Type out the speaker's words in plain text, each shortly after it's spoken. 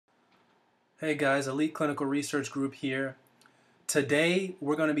Hey guys, Elite Clinical Research Group here. Today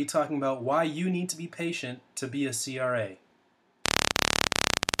we're going to be talking about why you need to be patient to be a CRA.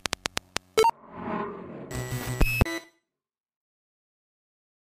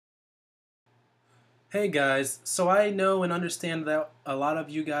 Hey guys, so I know and understand that a lot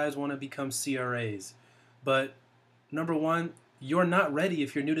of you guys want to become CRAs, but number one, you're not ready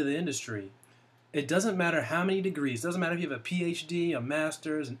if you're new to the industry. It doesn't matter how many degrees, it doesn't matter if you have a PhD, a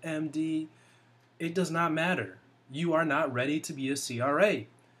master's, an MD, it does not matter. You are not ready to be a CRA.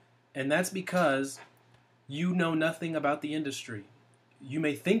 And that's because you know nothing about the industry. You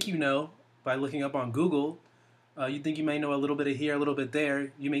may think you know by looking up on Google. You think you may know a little bit of here, a little bit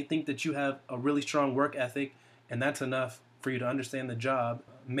there. You may think that you have a really strong work ethic, and that's enough for you to understand the job,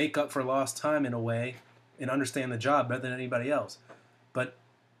 make up for lost time in a way, and understand the job better than anybody else. But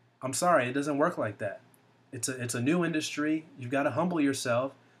I'm sorry, it doesn't work like that. It's a new industry. You've got to humble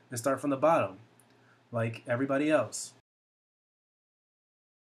yourself and start from the bottom, like everybody else.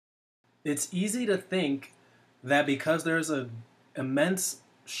 It's easy to think that because there's an immense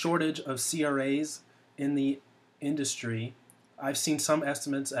shortage of CRAs in the industry, I've seen some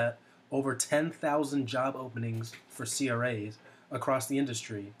estimates at over 10,000 job openings for CRAs across the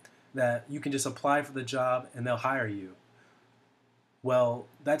industry, that you can just apply for the job and they'll hire you. Well,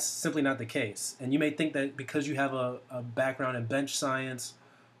 that's simply not the case. And you may think that because you have a background in bench science,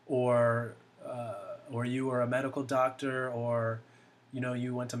 or or you are a medical doctor, or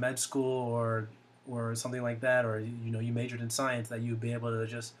you went to med school, or something like that, or you majored in science, that you'd be able to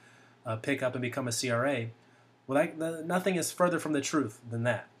just pick up and become a CRA. Well, nothing is further from the truth than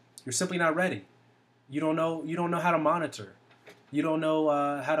that. You're simply not ready. You don't know how to monitor. You don't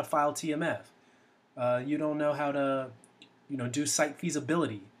know how to file TMF. You don't know how to do site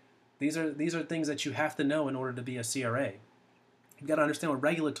feasibility. These are things that you have to know in order to be a CRA. You've got to understand what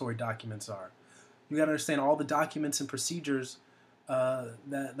regulatory documents are. You've got to understand all the documents and procedures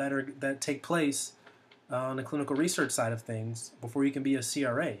that take place on the clinical research side of things before you can be a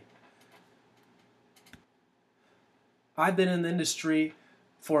CRA. I've been in the industry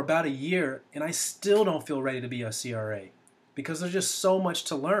for about a year, and I still don't feel ready to be a CRA because there's just so much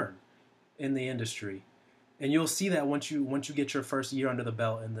to learn in the industry, and you'll see that once you get your first year under the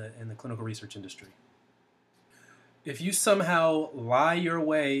belt in the clinical research industry. If you somehow lie your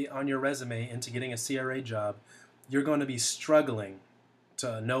way on your resume into getting a CRA job, you're going to be struggling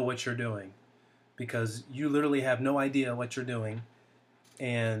to know what you're doing, because you literally have no idea what you're doing,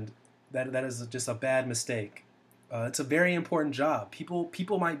 and that is just a bad mistake. It's a very important job.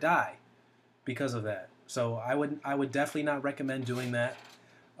 People might die because of that. So I would definitely not recommend doing that.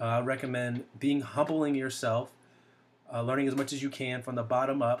 I recommend humbling yourself, learning as much as you can from the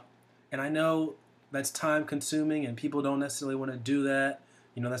bottom up. And I know that's time consuming, and people don't necessarily want to do that.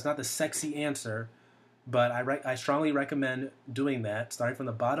 That's not the sexy answer, but I strongly recommend doing that, starting from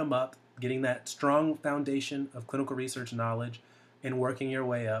the bottom up, getting that strong foundation of clinical research knowledge, and working your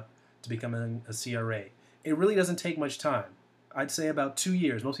way up to becoming a CRA. It really doesn't take much time. I'd say about 2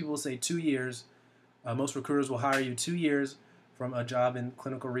 years. Most people will say 2 years. Most recruiters will hire you 2 years from a job in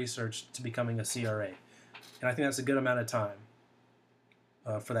clinical research to becoming a CRA. And I think that's a good amount of time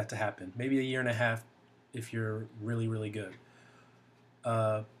for that to happen. Maybe a year and a half if you're really, really good.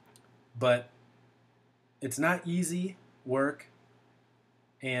 But it's not easy work,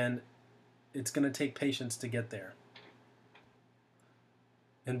 and it's going to take patience to get there.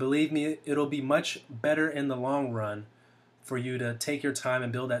 And believe me, it'll be much better in the long run for you to take your time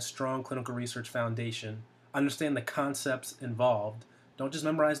and build that strong clinical research foundation. Understand the concepts involved. Don't just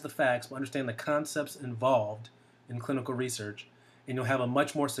memorize the facts, but understand the concepts involved in clinical research. And you'll have a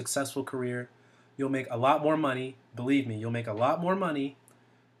much more successful career. You'll make a lot more money. Believe me, you'll make a lot more money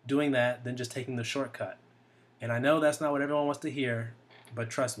doing that than just taking the shortcut. And I know that's not what everyone wants to hear, but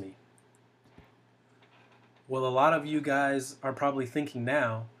trust me. Well, a lot of you guys are probably thinking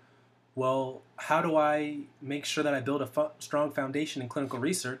now, well, how do I make sure that I build a strong foundation in clinical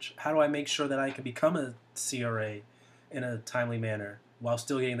research? How do I make sure that I can become a CRA in a timely manner while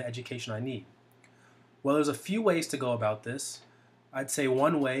still getting the education I need? Well, there's a few ways to go about this. I'd say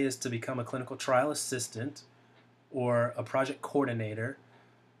one way is to become a clinical trial assistant, or a project coordinator,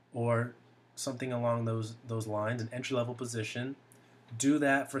 or something along those lines, an entry-level position. Do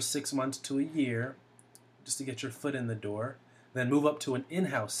that for 6 months to a year, just to get your foot in the door. Then move up to an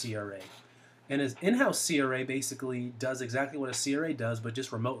in-house CRA. And an in-house CRA basically does exactly what a CRA does, but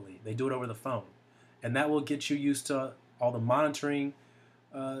just remotely. They do it over the phone. And that will get you used to all the monitoring.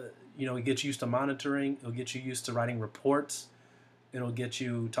 It gets you used to monitoring. It'll get you used to writing reports. It'll get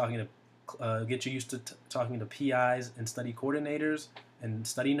you used to talking to PIs and study coordinators and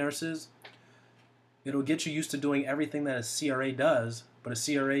study nurses. It'll get you used to doing everything that a CRA does, but a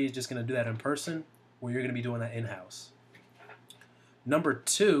CRA is just going to do that in person, where you're going to be doing that in-house. Number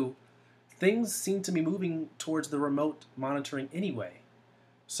two, things seem to be moving towards the remote monitoring anyway.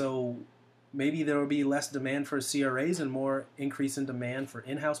 So maybe there will be less demand for CRAs and more increase in demand for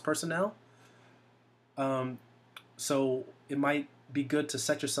in-house personnel. So it might be good to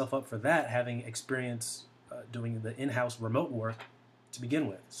set yourself up for that, having experience doing the in-house remote work to begin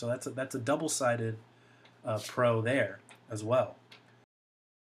with. So that's a double-sided pro there as well.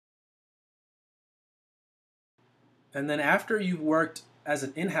 And then after you've worked as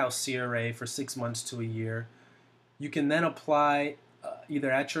an in-house CRA for 6 months to a year, you can then apply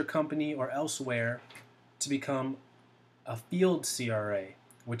either at your company or elsewhere to become a field CRA,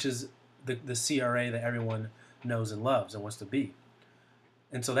 which is the CRA that everyone knows and loves and wants to be.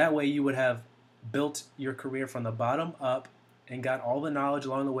 And so that way you would have built your career from the bottom up and got all the knowledge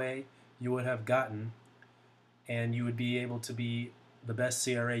along the way you would have gotten, and you would be able to be the best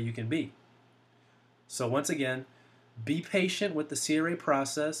CRA you can be. So once again, be patient with the CRA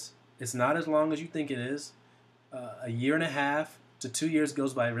process. It's not as long as you think it is. A year and a half to 2 years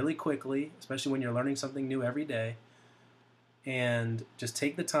goes by really quickly, especially when you're learning something new every day. And just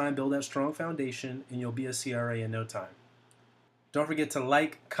take the time, build that strong foundation, and you'll be a CRA in no time. Don't forget to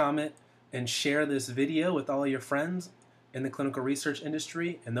like, comment, and share this video with all of your friends in the clinical research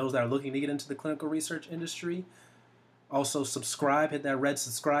industry and those that are looking to get into the clinical research industry. Also subscribe, hit that red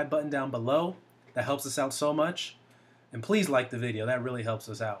subscribe button down below. That helps us out so much. And please like the video, that really helps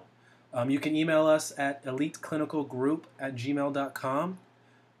us out. You can email us at eliteclinicalgroup@gmail.com.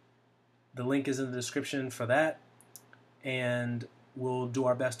 The link is in the description for that, and we'll do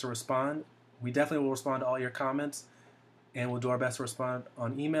our best to respond. We definitely will respond to all your comments, and we'll do our best to respond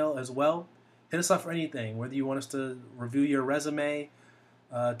on email as well. Hit us up for anything, whether you want us to review your resume,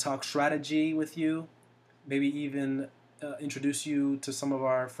 talk strategy with you, maybe even introduce you to some of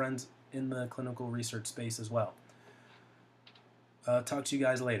our friends in the clinical research space as well. Talk to you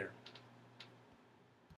guys later.